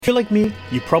If you're like me,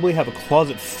 you probably have a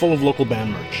closet full of local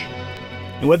band merch.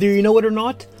 And whether you know it or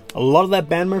not, a lot of that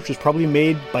band merch is probably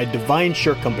made by Divine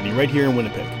Shirt Company right here in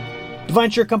Winnipeg. Divine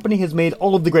Shirt Company has made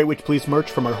all of the Great Witch Police merch,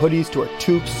 from our hoodies to our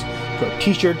toques to our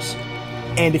t-shirts.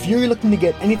 And if you're looking to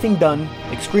get anything done,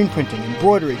 like screen printing,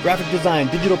 embroidery, graphic design,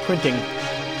 digital printing,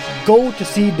 go to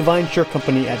see Divine Shirt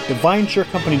Company at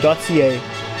divineshirtcompany.ca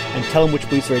and tell them Witch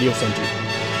Police Radio sent you.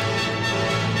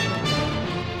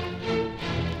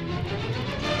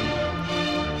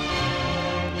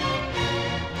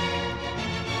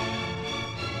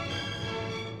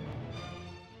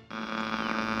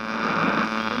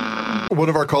 One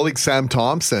of our colleagues, Sam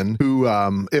Thompson, who,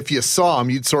 if you saw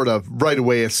him, you'd sort of right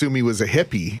away assume he was a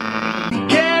hippie.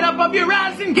 Get up off your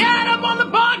ass and get up on the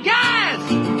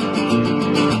podcast!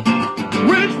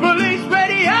 Witch Police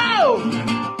Radio!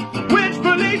 Witch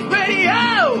Police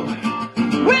Radio!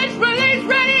 Witch Police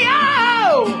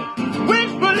Radio!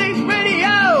 Witch Police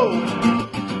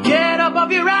Radio! Get up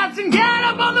off your ass and get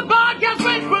up on the podcast!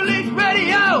 Witch Police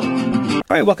Radio!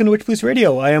 All right, welcome to Witch Police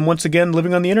Radio. I am once again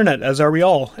living on the internet, as are we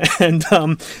all, and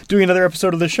doing another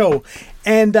episode of the show.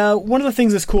 And one of the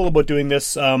things that's cool about doing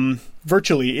this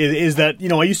virtually is that, you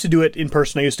know, I used to do it in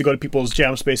person. I used to go to people's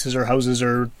jam spaces or houses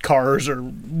or cars or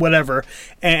whatever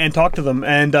and talk to them.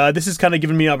 And this has kind of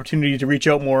given me an opportunity to reach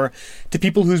out more to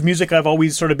people whose music I've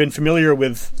always sort of been familiar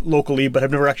with locally, but have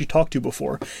never actually talked to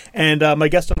before. And my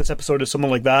guest on this episode is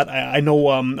someone like that. I know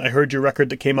I heard your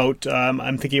record that came out,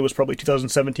 I'm thinking it was probably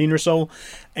 2017 or so.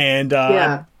 And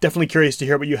I'm definitely curious to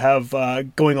hear what you have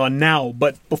going on now.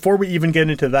 But before we even get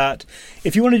into that,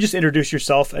 if you want to just introduce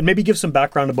yourself and maybe give some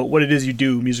background about what it is you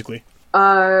do musically.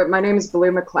 My name is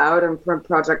Blue McLeod. I'm from a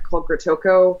project called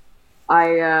Grotoko.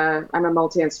 I'm a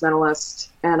multi-instrumentalist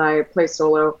and I play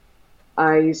solo.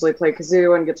 I usually play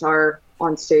kazoo and guitar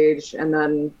on stage, and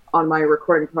then on my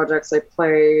recording projects I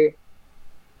play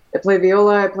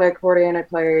viola, I play accordion, I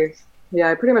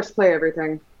pretty much play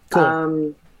everything.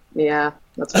 Cool. Yeah,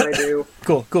 that's what I do.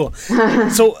 Cool.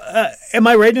 So, am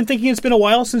I right in thinking it's been a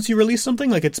while since you released something?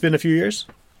 Like, it's been a few years?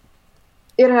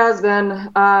 It has been.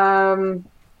 My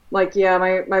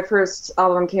first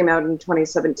album came out in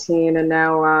 2017, and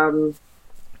now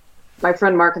my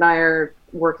friend Mark and I are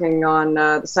working on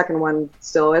the second one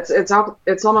still. It's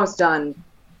almost done.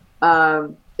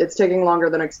 It's taking longer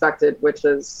than expected, which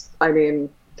is, I mean,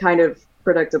 kind of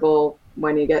predictable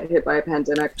when you get hit by a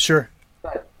pandemic. Sure.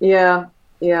 But yeah.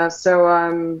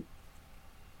 So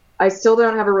I still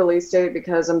don't have a release date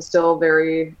because I'm still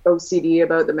very OCD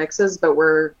about the mixes, but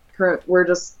we're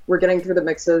getting through the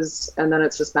mixes, and then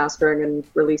it's just mastering and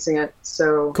releasing it.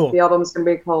 So cool. The album's going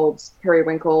to be called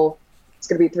Periwinkle. It's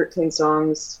going to be 13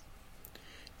 songs.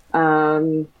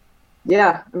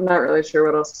 Yeah, I'm not really sure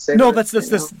what else to say. No, that's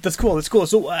cool. That's cool.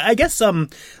 So I guess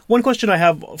one question I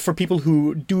have for people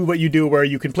who do what you do, where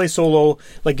you can play solo,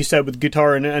 like you said, with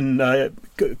guitar and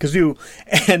kazoo,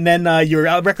 and then your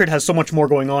record has so much more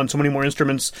going on, so many more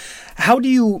instruments. How do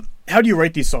you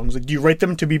write these songs? Like, do you write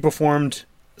them to be performed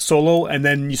solo and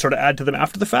then you sort of add to them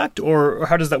after the fact, or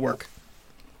how does that work?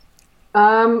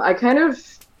 I've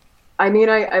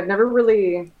never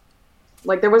really,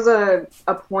 like, there was a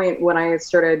point when I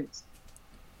started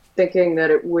thinking that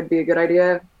it would be a good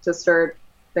idea to start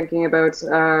thinking about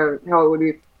how it would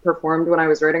be performed when I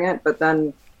was writing it, but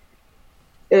then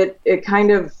it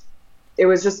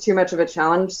was just too much of a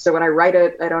challenge. So when I write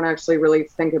it, I don't actually really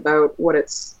think about what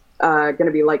it's going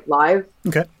to be like live.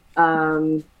 Okay.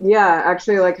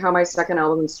 Actually, like how my second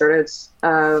album started,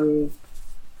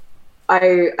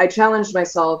 I challenged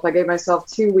myself. I gave myself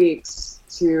 2 weeks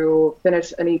to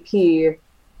finish an EP,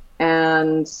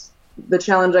 and the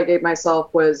challenge I gave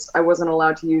myself was I wasn't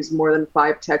allowed to use more than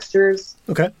 5 textures.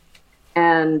 Okay.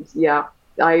 And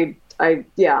I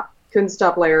couldn't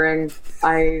stop layering.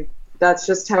 That's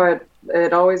just how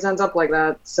it always ends up like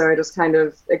that. So I just kind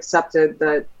of accepted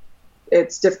that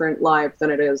it's different live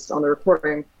than it is on the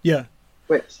recording. Yeah.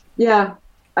 Which, I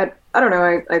don't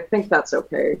know. I think that's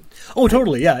okay. Oh,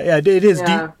 totally. Yeah, it is.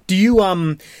 Yeah. Do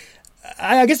you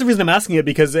I guess the reason I'm asking it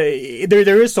because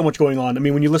there is so much going on. I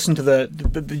mean, when you listen to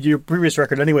your previous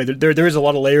record, anyway, there is a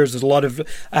lot of layers. There's a lot of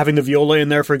having the viola in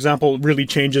there, for example, really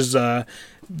changes the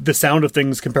sound of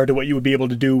things compared to what you would be able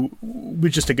to do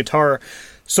with just a guitar.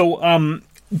 So,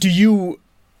 do you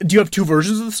have 2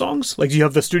 versions of the songs? Like, do you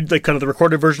have the studio, like kind of the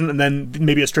recorded version, and then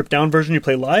maybe a stripped down version you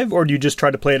play live, or do you just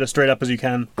try to play it as straight up as you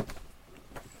can?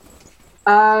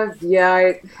 I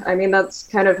mean, that's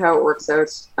kind of how it works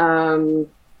out.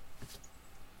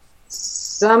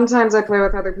 Sometimes I play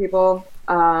with other people.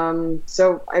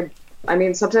 So I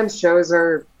mean, sometimes shows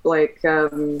are like,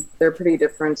 they're pretty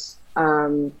different.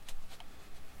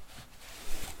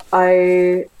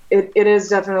 It is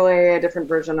definitely a different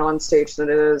version on stage than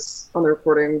it is on the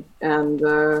recording,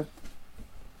 and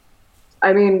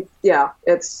I mean, yeah,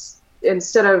 it's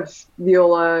instead of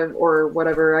viola or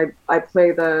whatever, I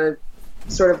play the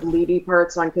sort of leady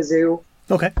parts on kazoo,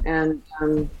 Okay. and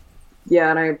yeah,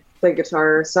 and I play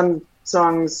guitar. Some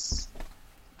songs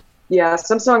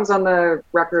on the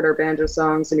record are banjo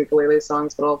songs and ukulele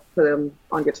songs, but I'll put them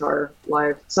on guitar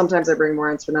live. Sometimes I bring more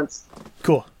instruments.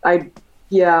 Cool.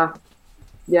 Yeah,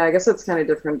 I guess it's kind of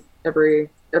different every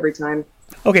time.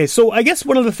 Okay, so I guess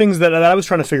one of the things that I was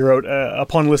trying to figure out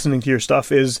upon listening to your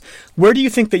stuff is, where do you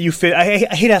think that you fit? I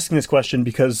hate asking this question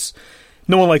because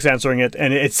no one likes answering it,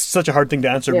 and it's such a hard thing to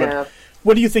answer. Yeah. But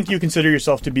what do you think you consider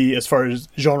yourself to be as far as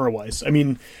genre-wise? I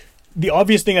mean, the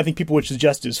obvious thing I think people would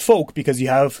suggest is folk, because you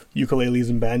have ukuleles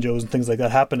and banjos and things like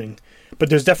that happening. But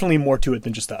there's definitely more to it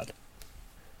than just that.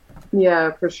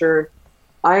 Yeah, for sure.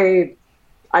 I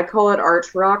call it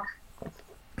art rock.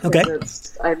 Okay.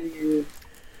 It's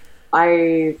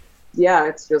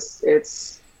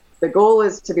the goal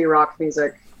is to be rock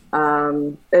music.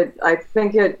 I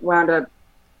think it wound up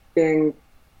being a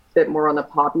bit more on the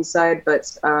poppy side,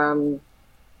 but when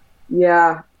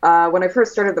I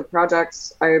first started the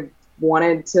project, I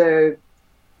wanted to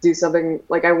do something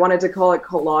like, I wanted to call it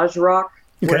collage rock,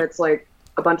 where it's like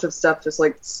a bunch of stuff just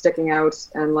like sticking out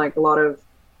and like a lot of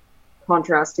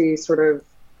contrasty sort of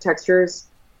textures.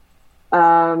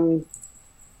 I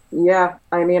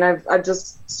mean, I've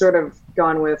just sort of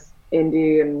gone with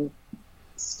indie and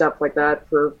stuff like that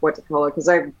for what to call it, because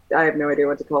I have no idea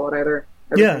what to call it either.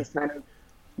 Everything's kind of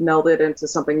melded into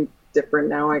something different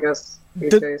now, I guess,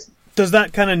 these days. Does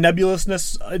that kind of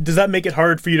nebulousness, does that make it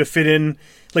hard for you to fit in,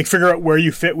 like figure out where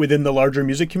you fit within the larger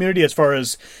music community as far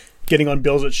as getting on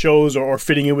bills at shows or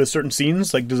fitting in with certain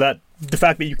scenes? Like, does that, the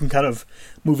fact that you can kind of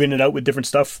move in and out with different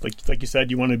stuff, like you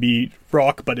said, you want to be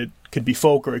rock, but it could be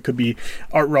folk or it could be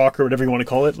art rock or whatever you want to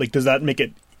call it. Like, does that make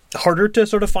it harder to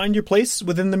sort of find your place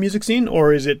within the music scene,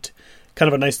 or is it kind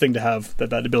of a nice thing to have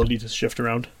that ability to shift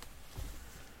around?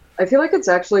 I feel like it's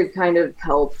actually kind of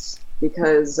helped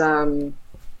because,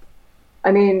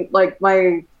 I mean, like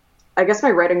I guess my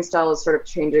writing style is sort of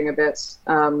changing a bit.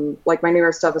 Like my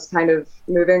newer stuff is kind of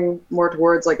moving more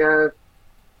towards like a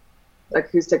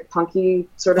acoustic punky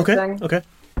sort of thing. Okay.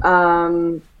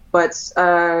 But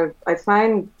I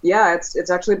find,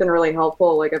 it's actually been really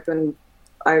helpful. Like I've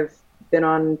been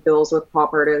on bills with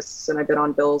pop artists, and I've been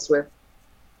on bills with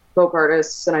folk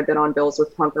artists, and I've been on bills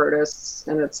with punk artists,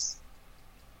 and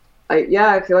I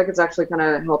feel like it's actually kind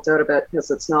of helped out a bit,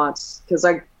 because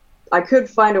I could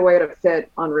find a way to fit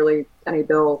on really any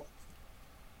bill.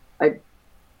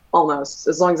 Almost,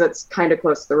 as long as it's kind of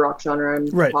close to the rock genre and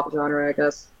pop genre, I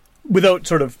guess. Without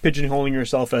sort of pigeonholing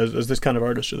yourself as this kind of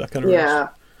artist or that kind of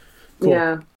artist. Cool.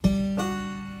 Yeah.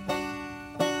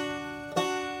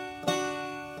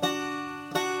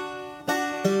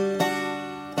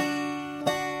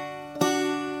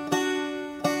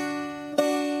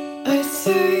 I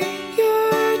see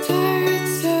your tired,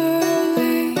 so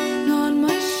lean on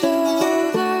my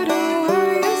shoulder. Don't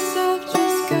worry yourself,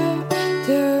 just go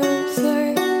to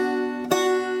sleep.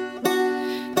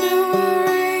 Don't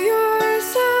worry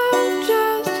yourself,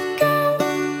 just go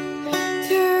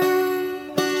to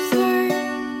sleep.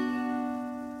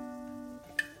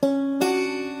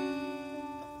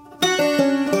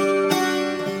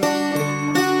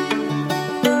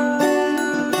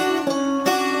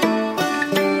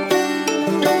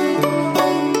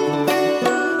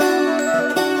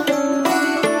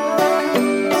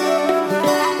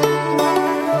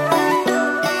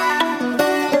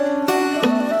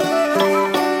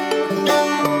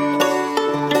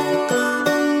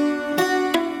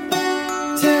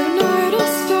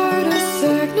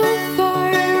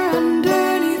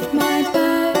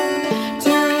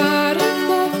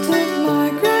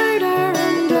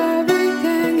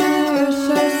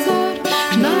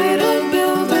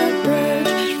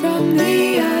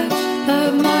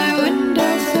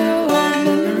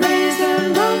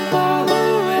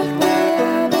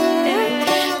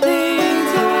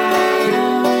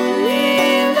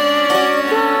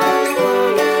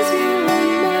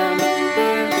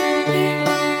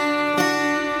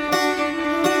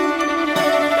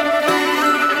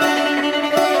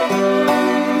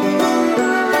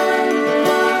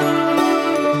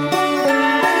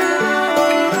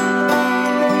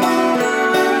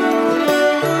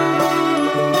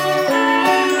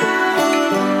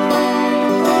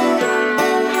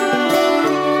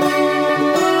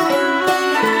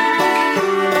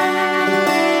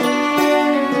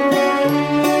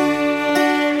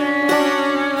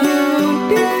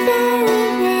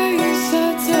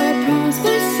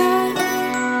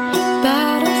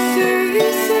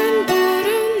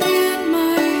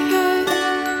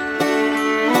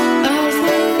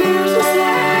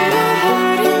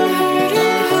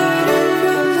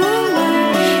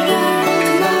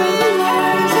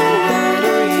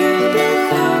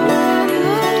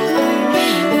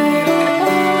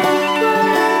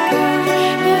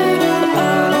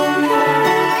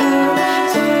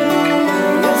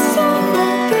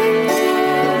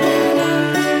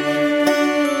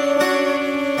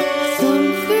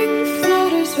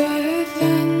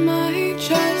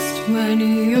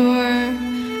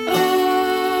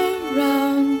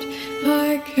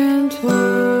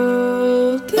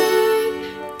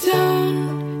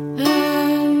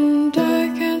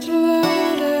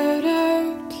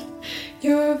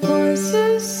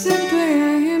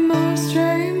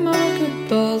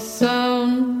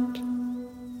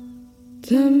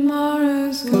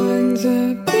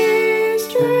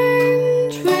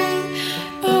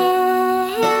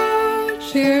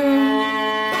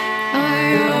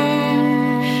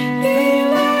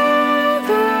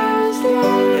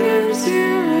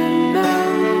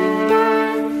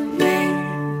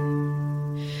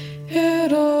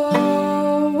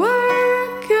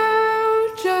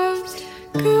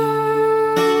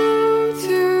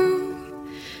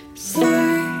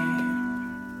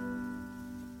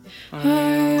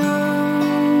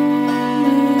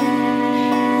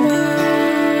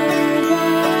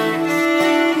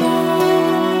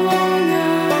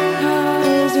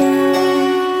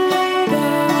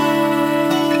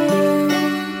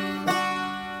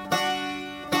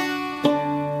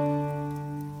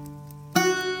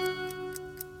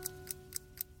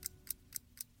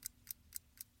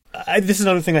 this is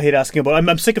another thing I hate asking about.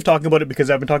 I'm sick of talking about it because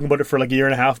I've been talking about it for like a year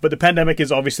and a half, but the pandemic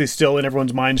is obviously still in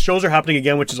everyone's mind. Shows are happening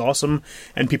again, which is awesome,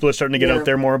 and people are starting to get out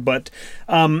there more, but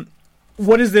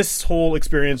what has this whole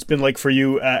experience been like for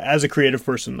you as a creative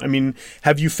person? I mean,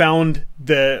 have you found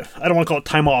I don't want to call it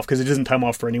time off because it isn't time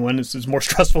off for anyone. It's more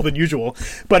stressful than usual.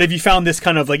 But have you found this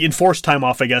kind of like enforced time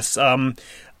off, I guess?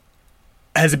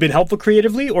 Has it been helpful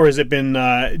creatively, or has it been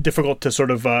difficult to sort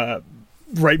of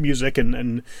write music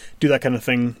and do that kind of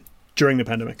thing during the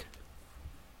pandemic?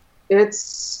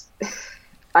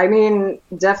 I mean,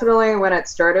 definitely when it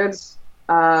started,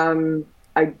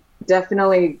 I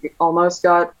definitely almost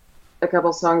got a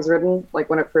couple songs written, like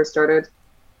when it first started,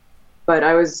 but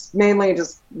I was mainly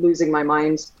just losing my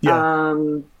mind.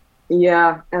 And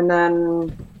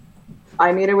then,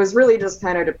 I mean, it was really just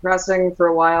kind of depressing for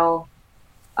a while.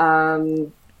 I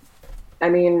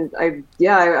mean, I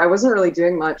wasn't really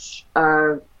doing much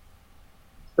for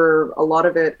a lot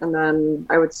of it, and then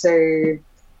I would say,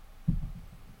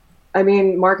 I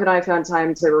mean, Mark and I found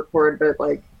time to record, but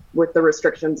like with the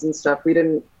restrictions and stuff, we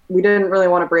didn't really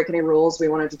want to break any rules. We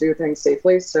wanted to do things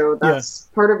safely. So that's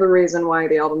part of the reason why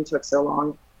the album took so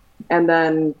long. And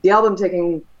then the album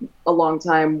taking a long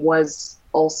time was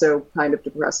also kind of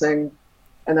depressing.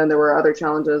 And then there were other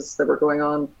challenges that were going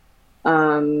on.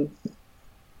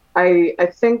 I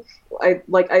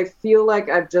feel like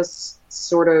I've just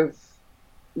sort of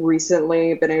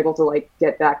recently been able to like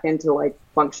get back into like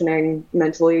functioning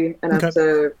mentally enough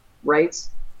to write.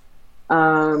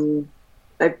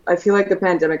 I feel like the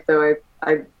pandemic, though,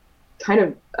 I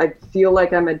feel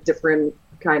like I'm a different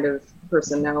kind of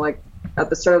person now. Like at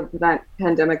the start of that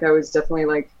pandemic, I was definitely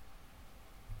like,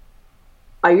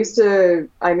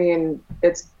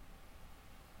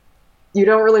 you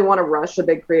don't really want to rush a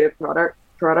big creative product,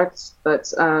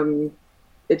 but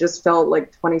it just felt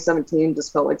like 2017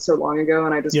 just felt like so long ago,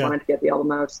 and I just wanted to get the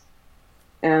album out.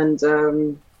 And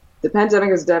the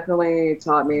pandemic has definitely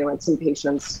taught me like some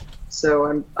patience.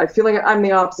 So I feel like I'm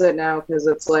the opposite now, because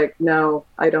it's like, no,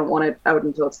 I don't want it out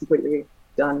until it's completely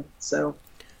done. So,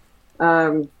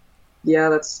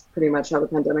 that's pretty much how the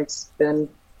pandemic's been.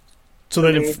 So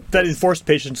that enforced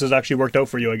patience has actually worked out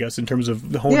for you, I guess, in terms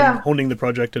of honing the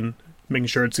project and making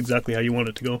sure it's exactly how you want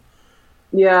it to go.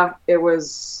 Yeah, it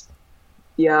was,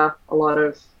 a lot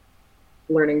of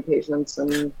learning patience,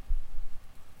 and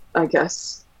I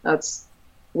guess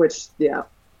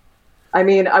I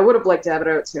mean, I would have liked to have it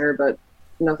out sooner, but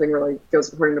nothing really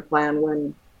goes according to plan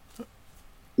when,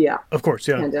 of course,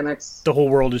 pandemics. The whole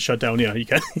world is shut down. Yeah, you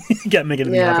can't make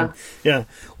anything happen. Yeah.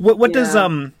 What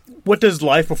does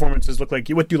live performances look like?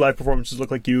 What do live performances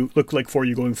look like for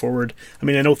you going forward? I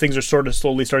mean, I know things are sort of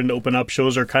slowly starting to open up.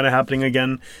 Shows are kind of happening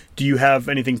again. Do you have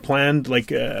anything planned?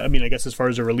 Like, I guess as far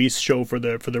as a release show for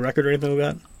the record or anything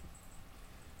like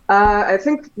that? I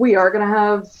think we are going to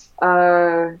have.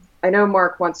 I know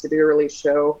Mark wants to do a release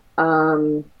show,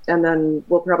 and then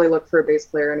we'll probably look for a bass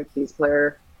player and a keys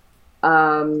player.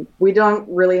 We don't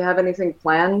really have anything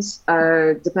planned.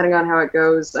 Depending on how it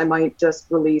goes, I might just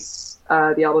release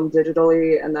the album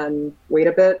digitally and then wait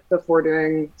a bit before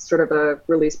doing sort of a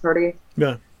release party.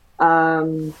 Yeah.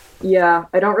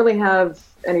 I don't really have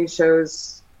any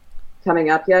shows coming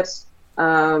up yet.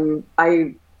 I'm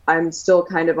still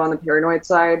kind of on the paranoid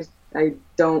side. I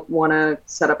don't want to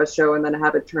set up a show and then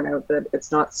have it turn out that it's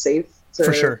not safe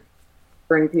to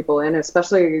bring people in,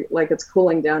 especially like it's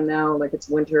cooling down now, like it's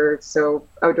winter, so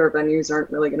outdoor venues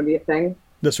aren't really going to be a thing.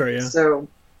 That's right, yeah. So,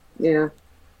 it's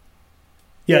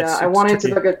I wanted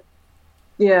to book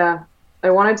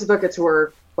a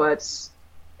tour,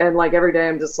 and like every day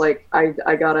I'm just like,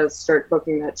 I gotta start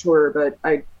booking that tour, but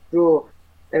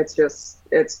it's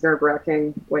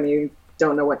nerve-wracking when you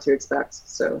don't know what to expect,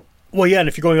 so. Well, yeah, and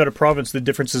if you're going out of province, the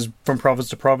differences from province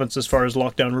to province as far as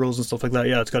lockdown rules and stuff like that,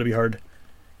 it's got to be hard.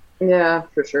 Yeah,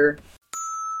 for sure.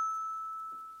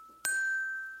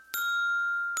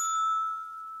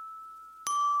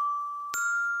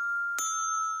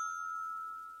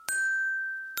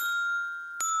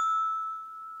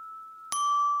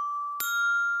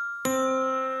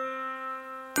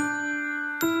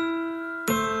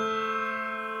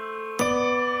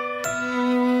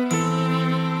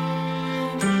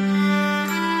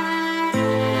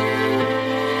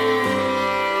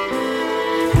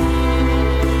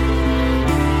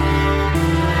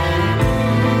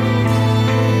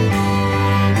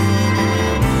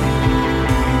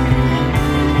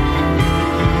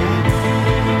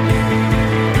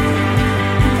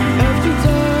 After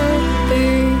dark,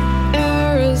 the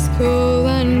air is cool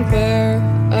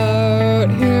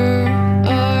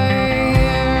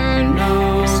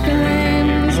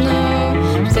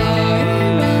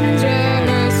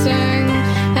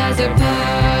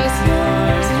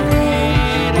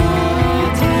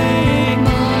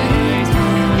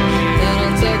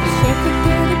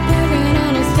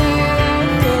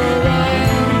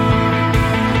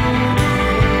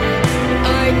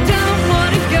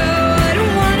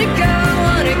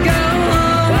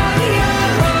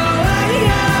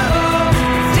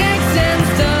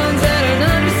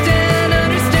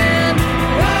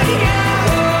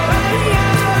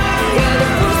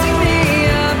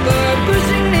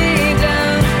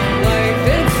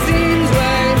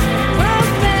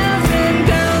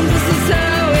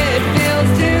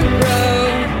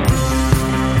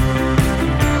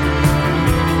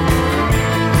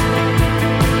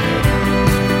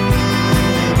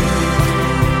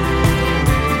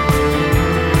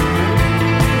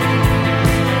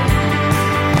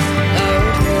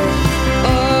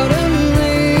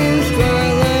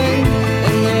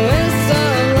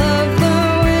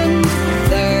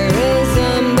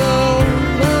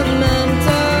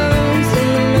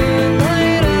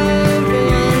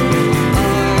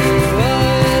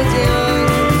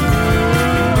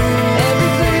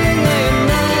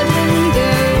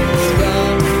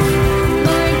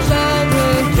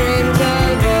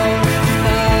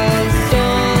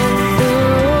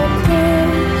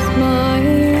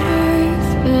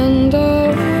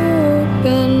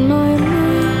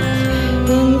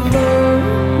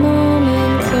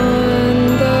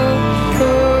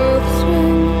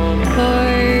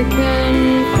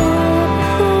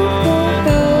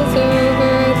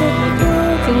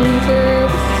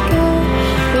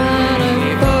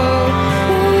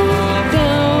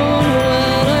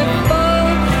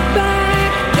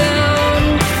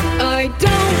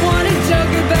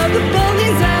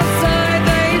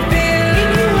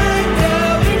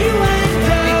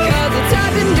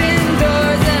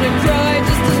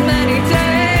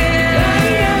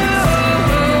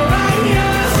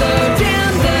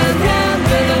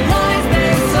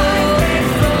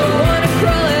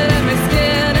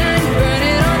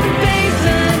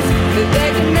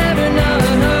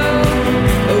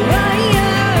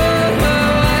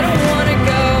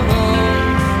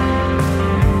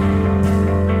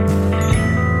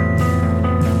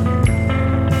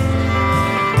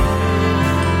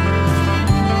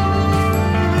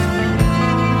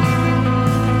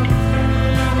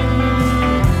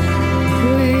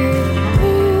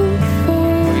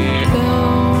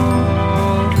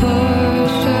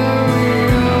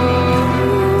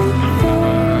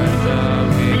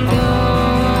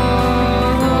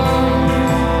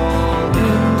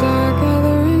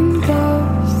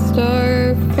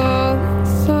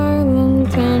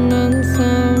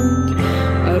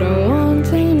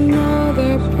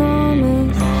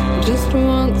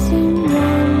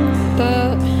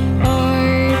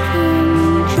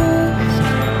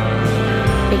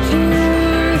but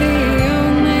you're the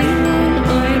only one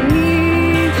I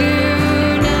need you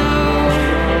now.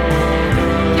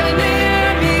 Can you hear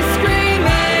me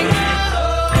screaming?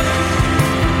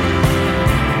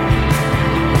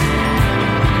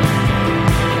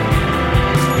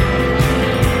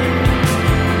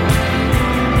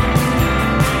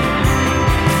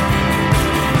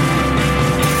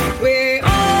 We all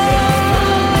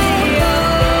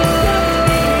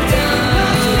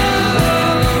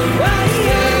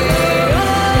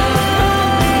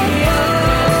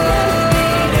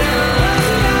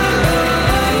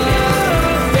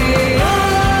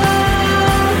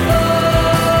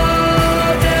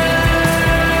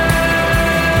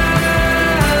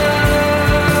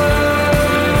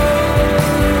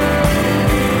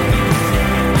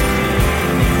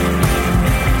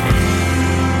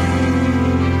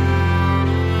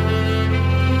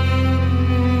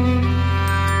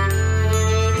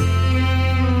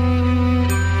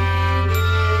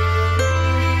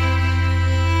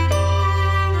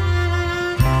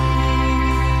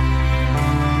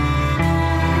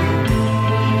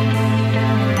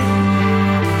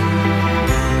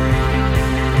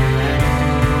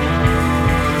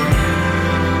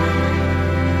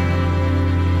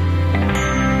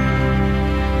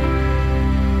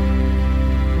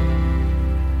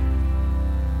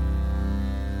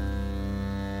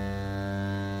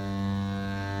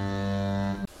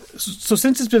So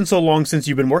since it's been so long since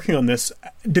you've been working on this,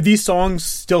 do these songs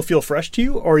still feel fresh to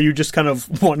you, or are you just kind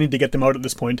of wanting to get them out at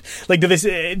this point? Like, does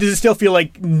it still feel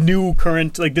like new,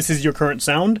 current, like this is your current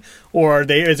sound, or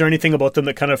is there anything about them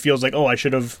that kind of feels like, oh, I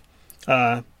should have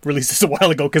released this a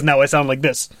while ago because now I sound like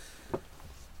this?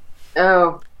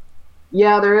 Oh,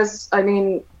 yeah, there is. I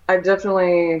mean, I've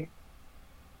definitely.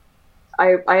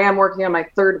 I am working on my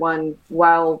third one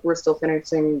while we're still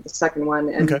finishing the second one,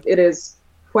 and Okay. It is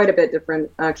quite a bit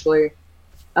different, actually.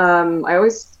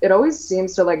 It always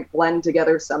seems to like blend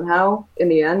together somehow in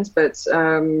the end, but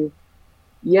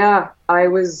yeah, I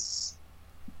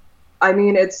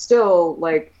mean, it's still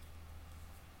like.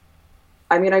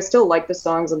 I mean, I still like the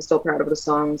songs. I'm still proud of the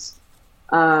songs.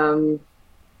 I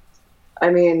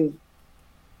mean,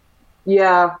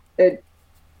 yeah,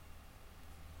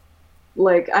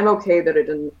 like, I'm okay that it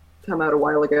didn't come out a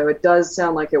while ago. It does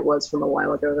sound like it was from a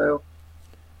while ago, though,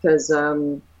 because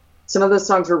some of the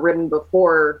songs were written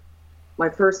before my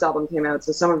first album came out,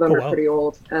 so some of them Oh, are wow. pretty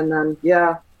old. And then,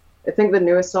 yeah, I think the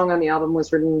newest song on the album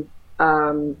was written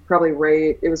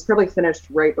it was probably finished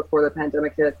right before the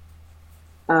pandemic hit.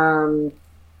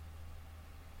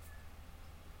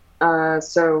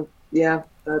 So, yeah,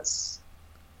 that's...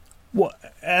 Well,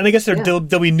 and I guess Yeah. they'll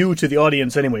be new to the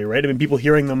audience anyway, right? I mean, people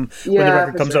hearing them when the Yeah,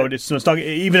 record for comes sure. out, it's not,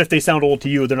 even if they sound old to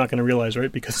you, they're not going to realize,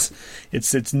 right? Because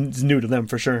it's new to them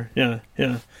for sure. Yeah,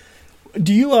 yeah.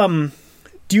 Do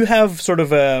you have sort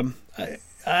of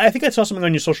I think I saw something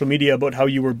on your social media about how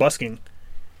you were busking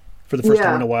for the first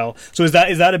time Yeah. in a while. So is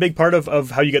that a big part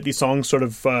of how you get these songs sort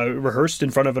of rehearsed in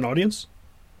front of an audience?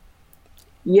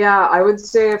 Yeah, I would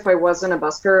say if I wasn't a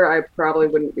busker, I probably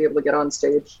wouldn't be able to get on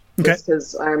stage. Okay.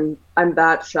 Because I'm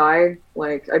that shy.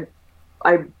 Like,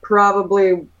 I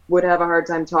probably would have a hard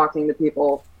time talking to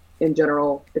people in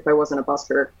general if I wasn't a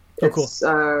busker. Oh, cool. It's,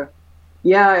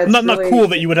 yeah, it's Not really cool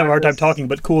that you would have a hard time practice. talking,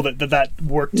 but cool that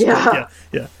worked. Yeah.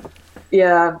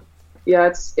 Yeah.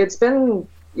 Yeah, it's been,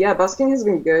 yeah, busking has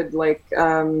been good. Like,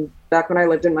 back when I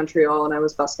lived in Montreal and I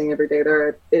was busking every day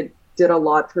there, it did a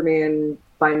lot for me in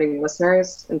finding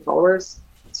listeners and followers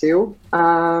too.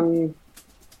 And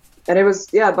it was,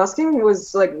 yeah, busking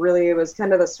was like really, it was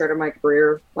kind of the start of my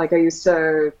career. Like, I used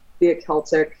to be a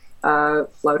Celtic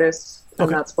flautist, and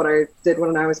Okay. that's what I did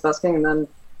when I was busking. And then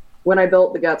when I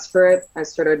built the guts for it, I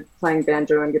started playing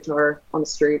banjo and guitar on the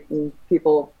street, and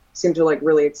people seemed to like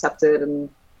really accept it, and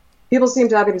people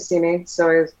seemed happy to see me, so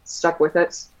I stuck with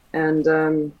it.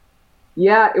 And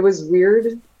yeah, it was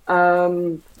weird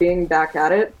being back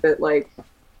at it, but like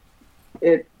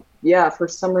it, yeah, for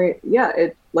some reason, yeah,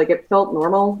 it felt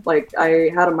normal. Like, I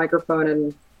had a microphone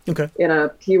and Okay. in a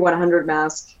P100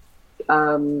 mask,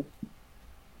 because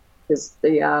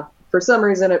yeah, for some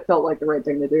reason it felt like the right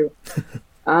thing to do.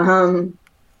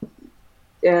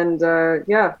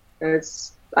 Yeah,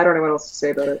 it's, I don't know what else to say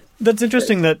about it. That's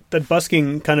interesting that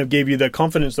busking kind of gave you the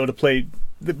confidence, though, to play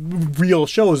the real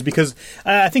shows, because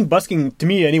I think busking, to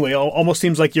me anyway, almost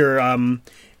seems like you're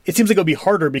it seems like it'll be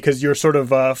harder because you're sort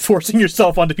of forcing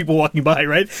yourself onto people walking by,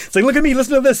 right? It's like, look at me,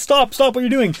 listen to this, stop what you're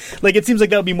doing. Like, it seems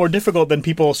like that would be more difficult than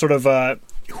people sort of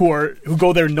who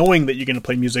go there knowing that you're going to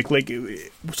play music. Like,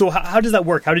 so how does that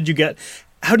work? How did you get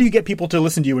how do you get people to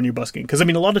listen to you when you're busking? Because I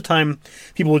mean, a lot of time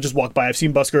people will just walk by. I've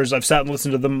seen buskers. I've sat and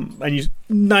listened to them, and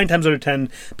 9 times out of 10,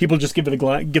 people just give them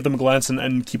a glance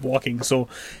and keep walking. So,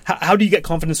 how do you get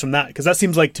confidence from that? Because that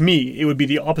seems like to me it would be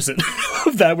the opposite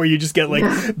of that, where you just get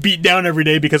like beat down every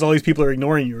day because all these people are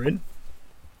ignoring you, right?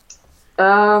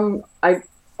 I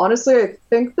honestly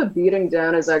think the beating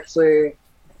down is actually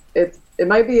it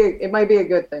might be a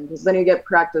good thing, because then you get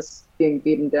practice being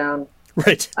beaten down.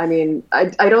 Right. I mean, I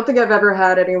don't think I've ever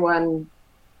had anyone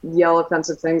yell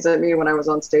offensive things at me when I was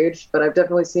on stage, but I've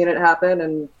definitely seen it happen,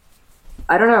 and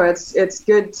I don't know, it's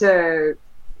good to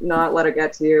not let it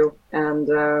get to you.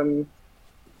 And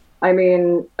I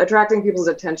mean, attracting people's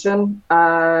attention,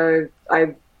 I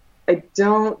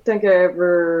don't think I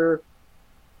ever,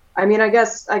 I mean, I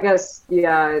guess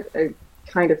yeah, I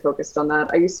kind of focused on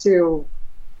that. I used to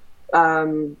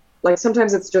like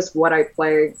sometimes it's just what I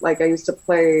play. Like I used to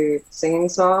play Singing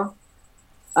Saw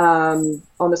on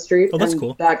the street. Oh, that's and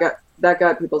cool. That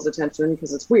got people's attention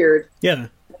because it's weird. Yeah.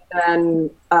 And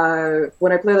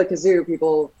when I play the kazoo,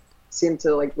 people seem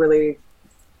to like really.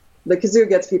 The kazoo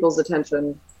gets people's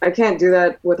attention. I can't do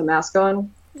that with a mask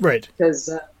on. Right. Because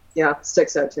it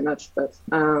sticks out too much. But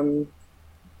and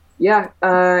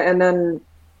then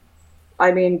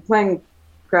I mean, playing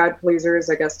crowd pleasers,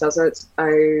 I guess, does it.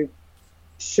 I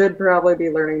should probably be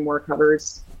learning more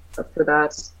covers for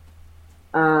that.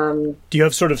 Do you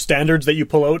have sort of standards that you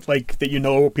pull out, like that you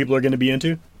know people are going to be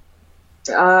into?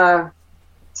 Tiptoe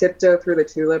Through the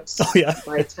Tulips Oh yeah,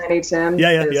 by Tiny Tim.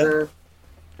 Yeah.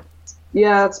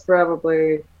 It's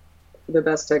probably the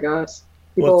best I got.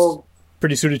 People, Well,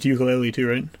 pretty suited to ukulele too,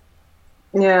 right?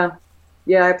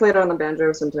 yeah, I play it on the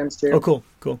banjo sometimes too. Oh, cool.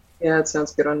 Yeah, it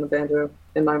sounds good on the banjo,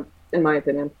 in my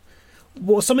opinion.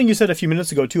 Well, something you said a few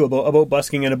minutes ago too about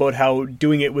busking and about how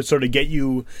doing it would sort of get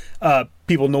you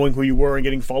people knowing who you were and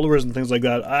getting followers and things like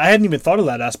that. I hadn't even thought of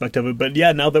that aspect of it, but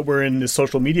yeah, now that we're in this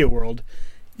social media world,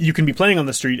 you can be playing on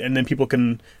the street and then people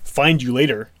can find you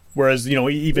later. Whereas, you know,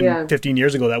 even 15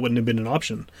 years ago, that wouldn't have been an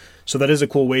option. So that is a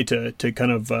cool way to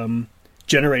kind of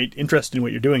generate interest in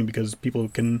what you're doing, because people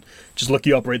can just look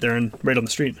you up right there and right on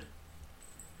the street.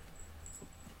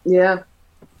 Yeah,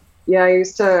 I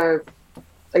used to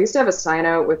have a sign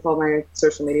out with all my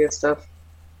social media stuff.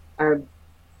 I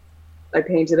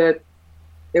painted it.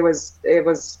 It was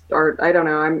art. I don't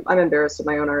know. I'm embarrassed of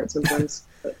my own art sometimes.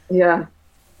 But yeah.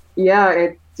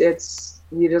 It's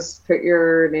you just put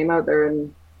your name out there,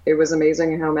 and it was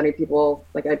amazing how many people,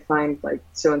 like, I'd find like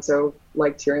so and so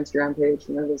liked your Instagram page,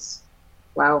 and it was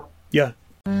wow. Yeah.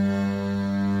 And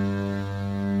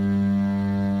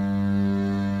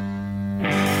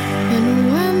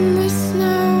when the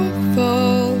snow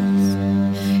falls,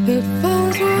 it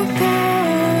falls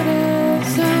without a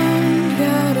sound.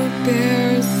 Yet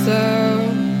appears so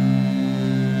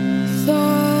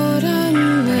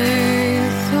suddenly,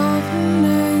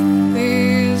 softening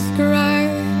these gray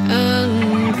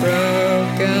and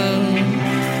broken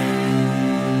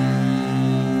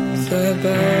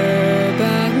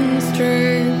suburban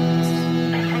streets.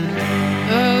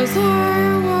 As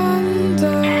I wander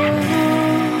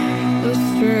along the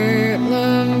street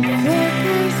lamp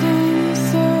flickers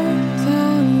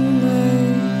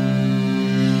uncertainly,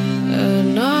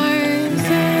 and I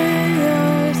see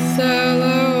your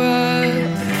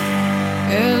silhouette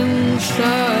in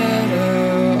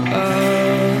shadow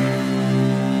of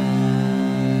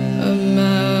a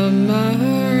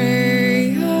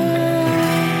memory of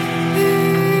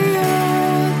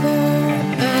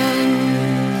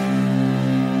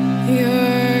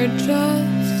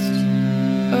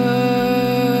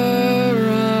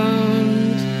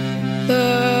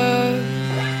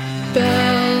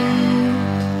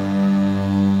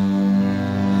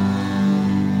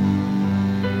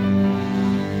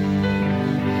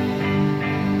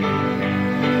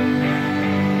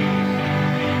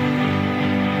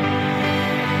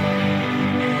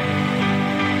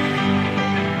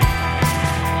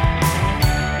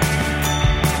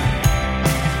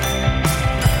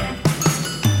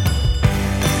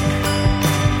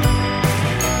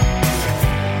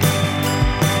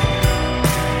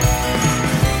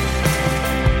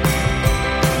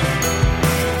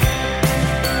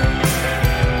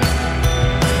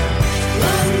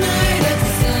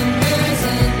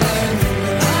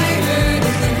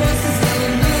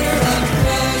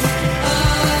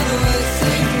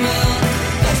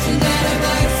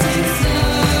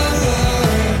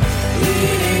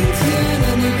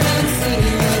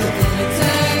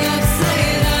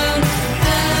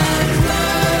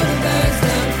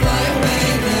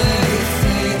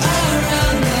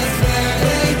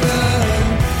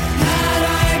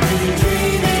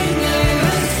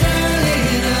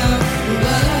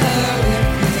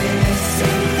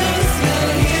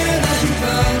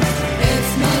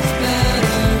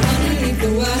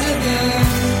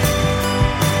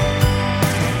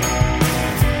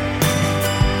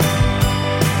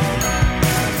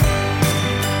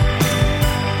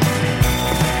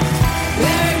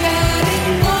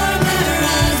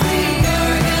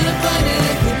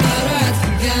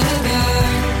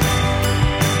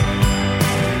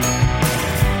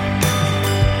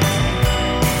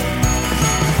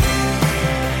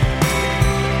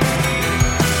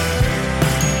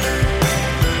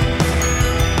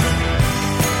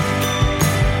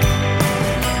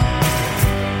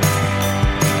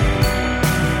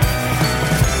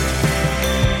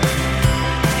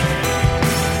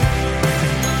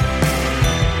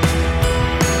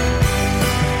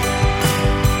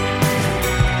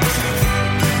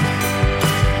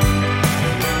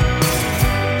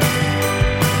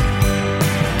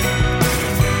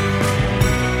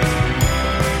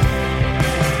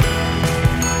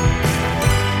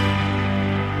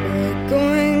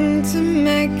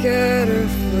make it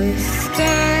if we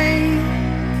stay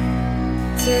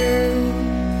together.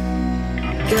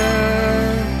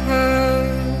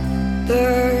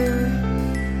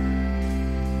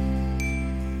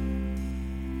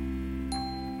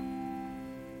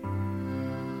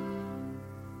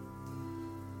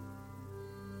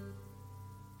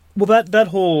 Well, that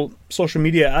whole social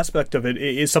media aspect of it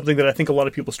is something that I think a lot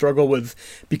of people struggle with,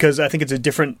 because I think it's a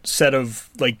different set of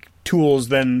like tools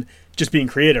than just being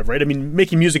creative, right? I mean,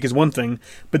 making music is one thing,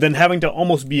 but then having to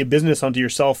almost be a business unto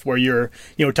yourself, where you're,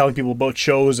 you know, telling people about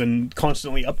shows and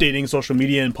constantly updating social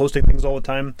media and posting things all the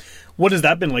time. What has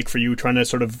that been like for you, trying to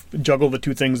sort of juggle the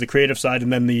two things, the creative side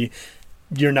and then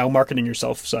you're now marketing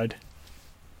yourself side?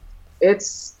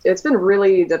 It's been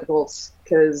really difficult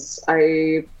because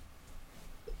I'm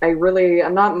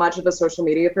not much of a social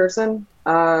media person.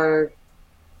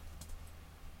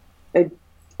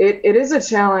 It is a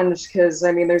challenge because,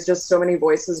 I mean, there's just so many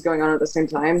voices going on at the same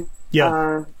time.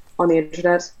 Yeah. On the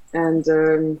internet,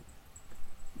 and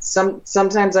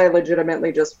sometimes I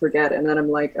legitimately just forget, and then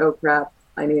I'm like, oh crap,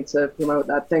 I need to promote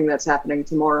that thing that's happening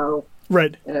tomorrow.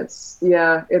 Right. And it's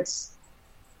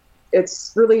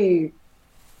really,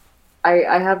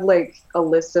 I have like a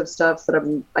list of stuff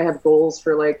that I have goals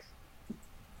for, like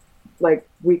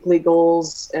weekly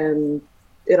goals, and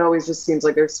it always just seems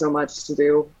like there's so much to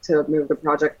do to move the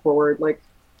project forward, like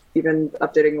even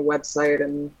updating a website.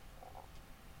 And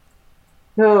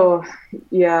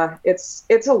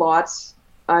it's a lot.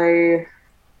 I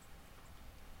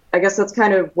guess that's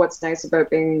kind of what's nice about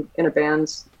being in a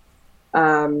band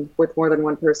with more than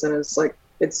one person, is like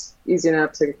it's easy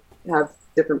enough to have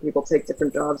different people take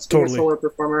different jobs. Being Totally. a solo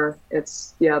performer,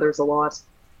 there's a lot.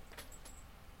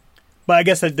 But I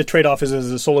guess that the trade-off is, as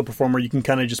a solo performer, you can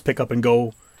kind of just pick up and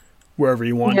go wherever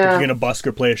you want. If Yeah. you're going to busk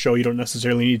or play a show, you don't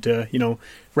necessarily need to, you know,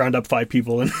 round up 5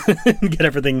 people and get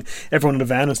everyone in a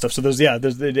van and stuff. So I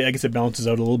guess it balances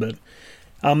out a little bit.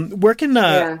 Where can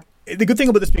the good thing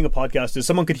about this being a podcast is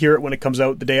someone could hear it when it comes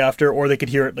out the day after, or they could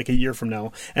hear it like a year from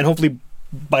now, and hopefully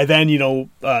by then, you know,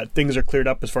 things are cleared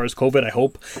up as far as COVID, I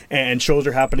hope, and shows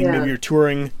are happening. Yeah. Maybe you're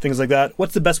touring, things like that.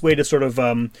 What's the best way to sort of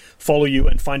follow you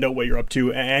and find out what you're up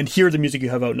to and hear the music you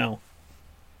have out now?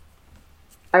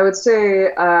 I would say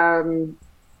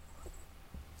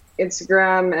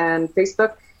Instagram and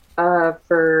Facebook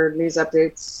for news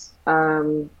updates.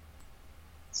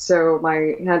 So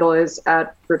my handle is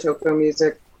 @Rotoko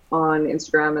Music on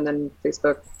Instagram, and then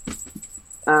Facebook.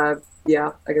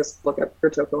 I guess look up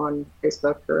Rotoko on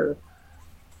Facebook.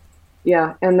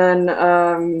 And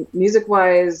then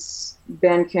music-wise,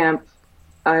 Bandcamp.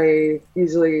 I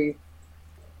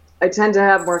tend to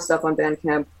have more stuff on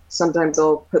Bandcamp. Sometimes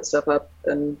I'll put stuff up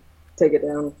and take it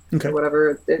down, Okay. or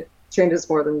whatever. It changes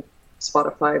more than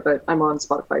Spotify, but I'm on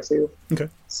Spotify too. Okay.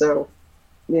 So,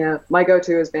 yeah, my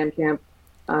go-to is Bandcamp,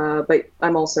 but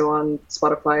I'm also on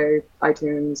Spotify,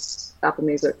 iTunes, Apple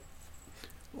Music.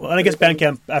 Well, and I guess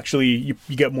Bandcamp, actually, you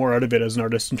get more out of it as an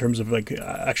artist in terms of like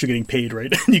actually getting paid,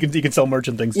 right? you can sell merch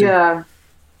and things too.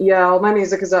 Yeah. All my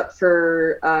music is up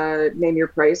for Name Your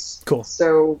Price. Cool.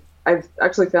 So I've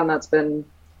actually found that's been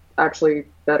actually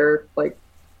better, like,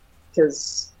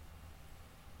 because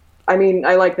I mean,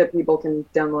 I like that people can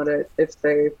download it if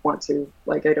they want to.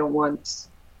 Like, I don't want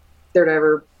there to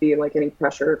ever be like any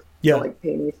pressure Yeah. to like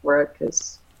pay me for it,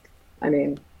 because I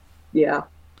mean, yeah.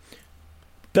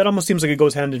 That almost seems like it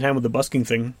goes hand in hand with the busking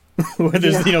thing, where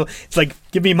there's, Yeah. you know, it's like,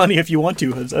 give me money if you want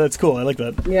to. That's cool. I like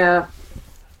that. Yeah.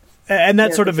 And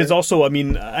that Yeah, sort of for is sure. also, I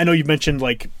mean, I know you've mentioned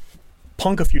like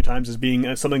punk a few times as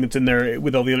being something that's in there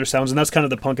with all the other sounds, and that's kind of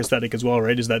the punk aesthetic as well,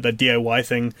 right? Is that DIY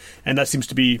thing, and that seems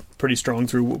to be pretty strong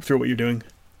through what you're doing.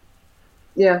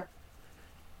 Yeah.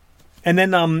 And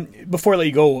then before I let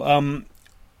you go,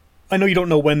 I know you don't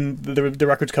know when the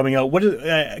record's coming out. What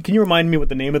is, can you remind me what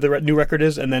the name of the new record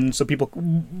is? And then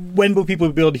when will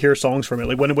people be able to hear songs from it?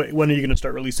 Like when are you going to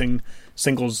start releasing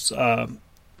singles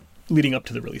leading up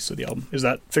to the release of the album? Is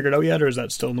that figured out yet, or is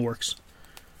that still in the works?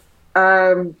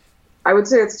 I would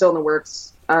say it's still in the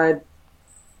works. I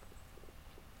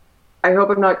hope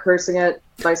I'm not cursing it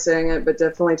by saying it, but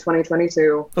definitely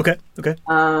 2022. Okay.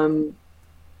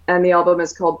 And the album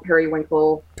is called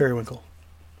Periwinkle. Periwinkle.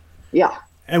 Yeah.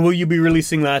 And will you be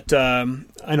releasing that?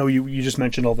 I know you just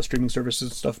mentioned all the streaming services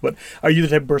and stuff, but are you the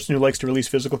type of person who likes to release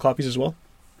physical copies as well?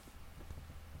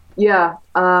 Yeah.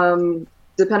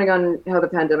 Depending on how the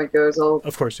pandemic goes,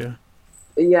 Of course, yeah.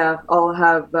 I'll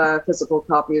have physical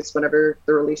copies whenever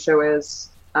the release show is.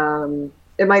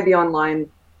 It might be online,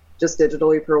 just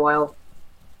digitally for a while,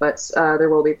 but there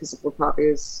will be physical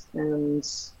copies, and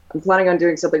I'm planning on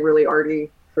doing something really arty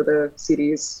for the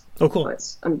CDs. Oh, cool.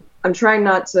 But I'm trying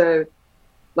not to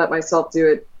let myself do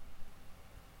it,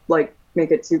 like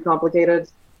make it too complicated,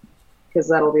 because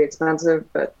that'll be expensive.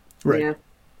 But Right. yeah,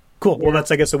 Cool. Well, Yeah.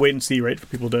 that's, I guess, a wait and see, right, for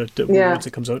people to Yeah. once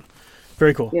it comes out.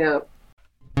 Very cool. yeah.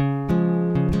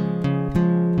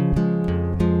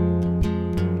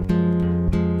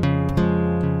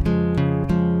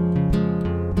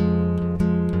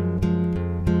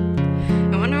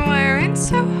 I wonder why it rains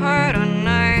so hard on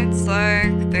nights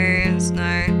like these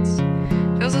nights.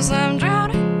 Feels as though I'm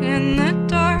drowning in the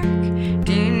dark.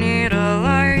 Do you need a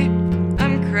light?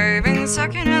 I'm craving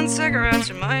secondhand cigarettes.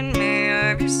 Remind me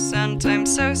of your scent. I'm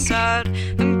so sad.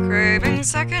 I'm craving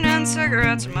secondhand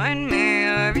cigarettes. Remind me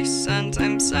of your scent.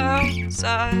 I'm so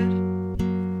sad.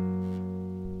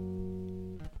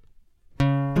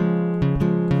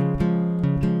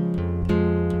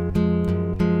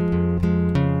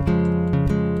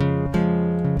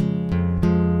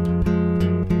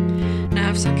 Now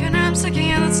I've sunken, I'm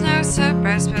sinking, and that's no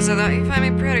surprise. Because I thought you'd find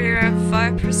me prettier at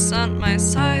 5% my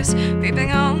size.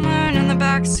 Weeping all alone in the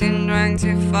backseat, trying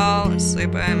to fall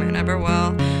asleep. I may never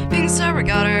will. Being sober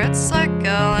got her, it's like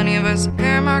all any of us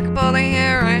appear remarkably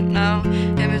here right now.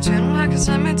 In between wax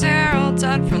and my dear old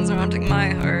dead friends are haunting my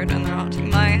heart, and they're haunting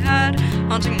my head,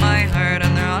 haunting my heart,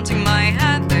 and they're haunting my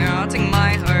head. They're haunting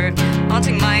my heart,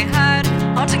 haunting my head,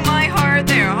 haunting my heart.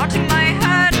 They're haunting my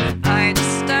head. I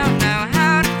just don't know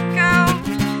how to go.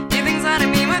 Leaving's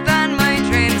letting me within my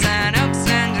dreams and hopes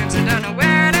and dreams. I don't know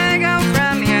where to go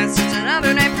from here. It's just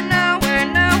another night for nowhere,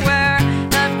 nowhere.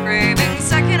 I'm craving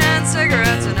secondhand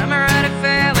cigarettes and I'm already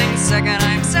feeling sick and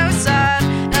I'm so sad.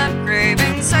 I'm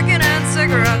craving secondhand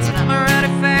cigarettes and I'm already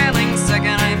feeling sick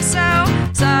and I'm so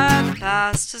sad. The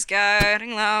past is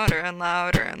getting louder and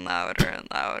louder and louder and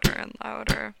louder and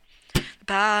louder. The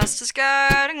past is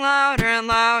getting louder and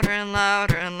louder and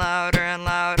louder and louder and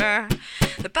louder.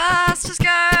 The past is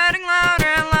getting louder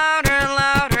and louder and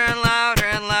louder and louder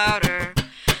and louder.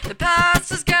 The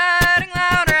past is getting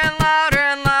louder and louder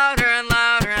and louder and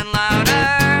louder and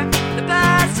louder. The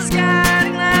past is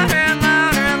getting louder and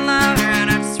louder and louder,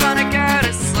 and I just wanna go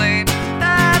to sleep. The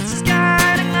past is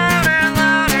getting louder and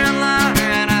louder and louder,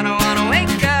 and I don't wanna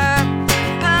wake up.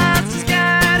 The past is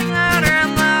getting louder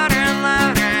and louder and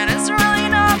louder, and it's really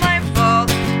not my fault.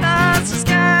 The past is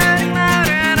getting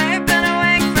louder, and I've been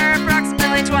awake for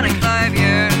approximately 25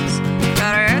 years.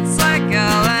 God, it hurts like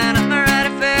hell, and I'm already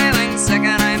feeling sick,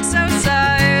 and I'm so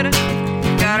sad.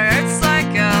 God, it hurts like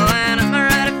hell, and I'm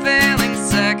already feeling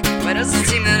sick. Why does it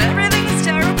seem that everything is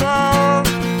terrible?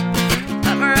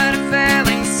 I'm already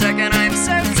feeling sick, and I'm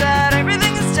so sad.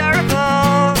 Everything is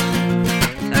terrible.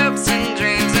 Hopes and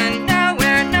dreams and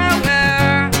nowhere,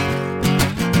 nowhere.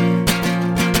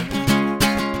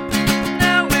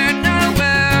 Nowhere,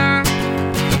 nowhere.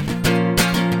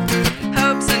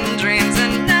 Hopes and dreams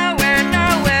and nowhere,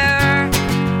 nowhere.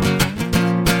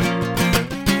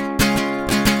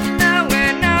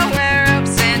 Nowhere, nowhere.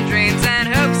 Hopes and dreams and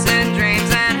hopes and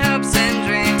dreams and hopes and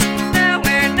dreams.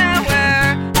 Nowhere, nowhere.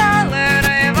 Alone, I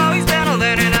have always been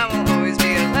alone and I will always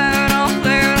be alone.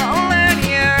 Alone, alone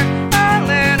here.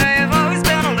 Alone, I have always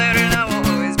been alone and I will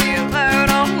always be alone.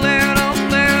 Alone,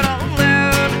 alone,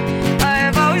 alone. I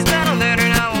have always been alone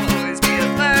and I will always be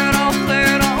alone.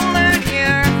 Alone, alone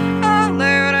here.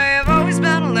 Alone, I have always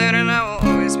been alone and I will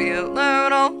always be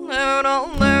alone. Alone,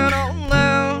 alone,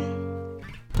 alone.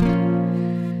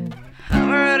 I'm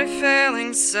already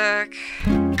feeling sick,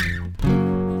 and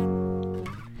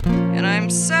I'm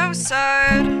so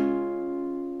sad,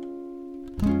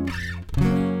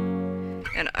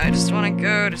 and I just wanna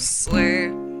go to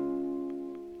sleep.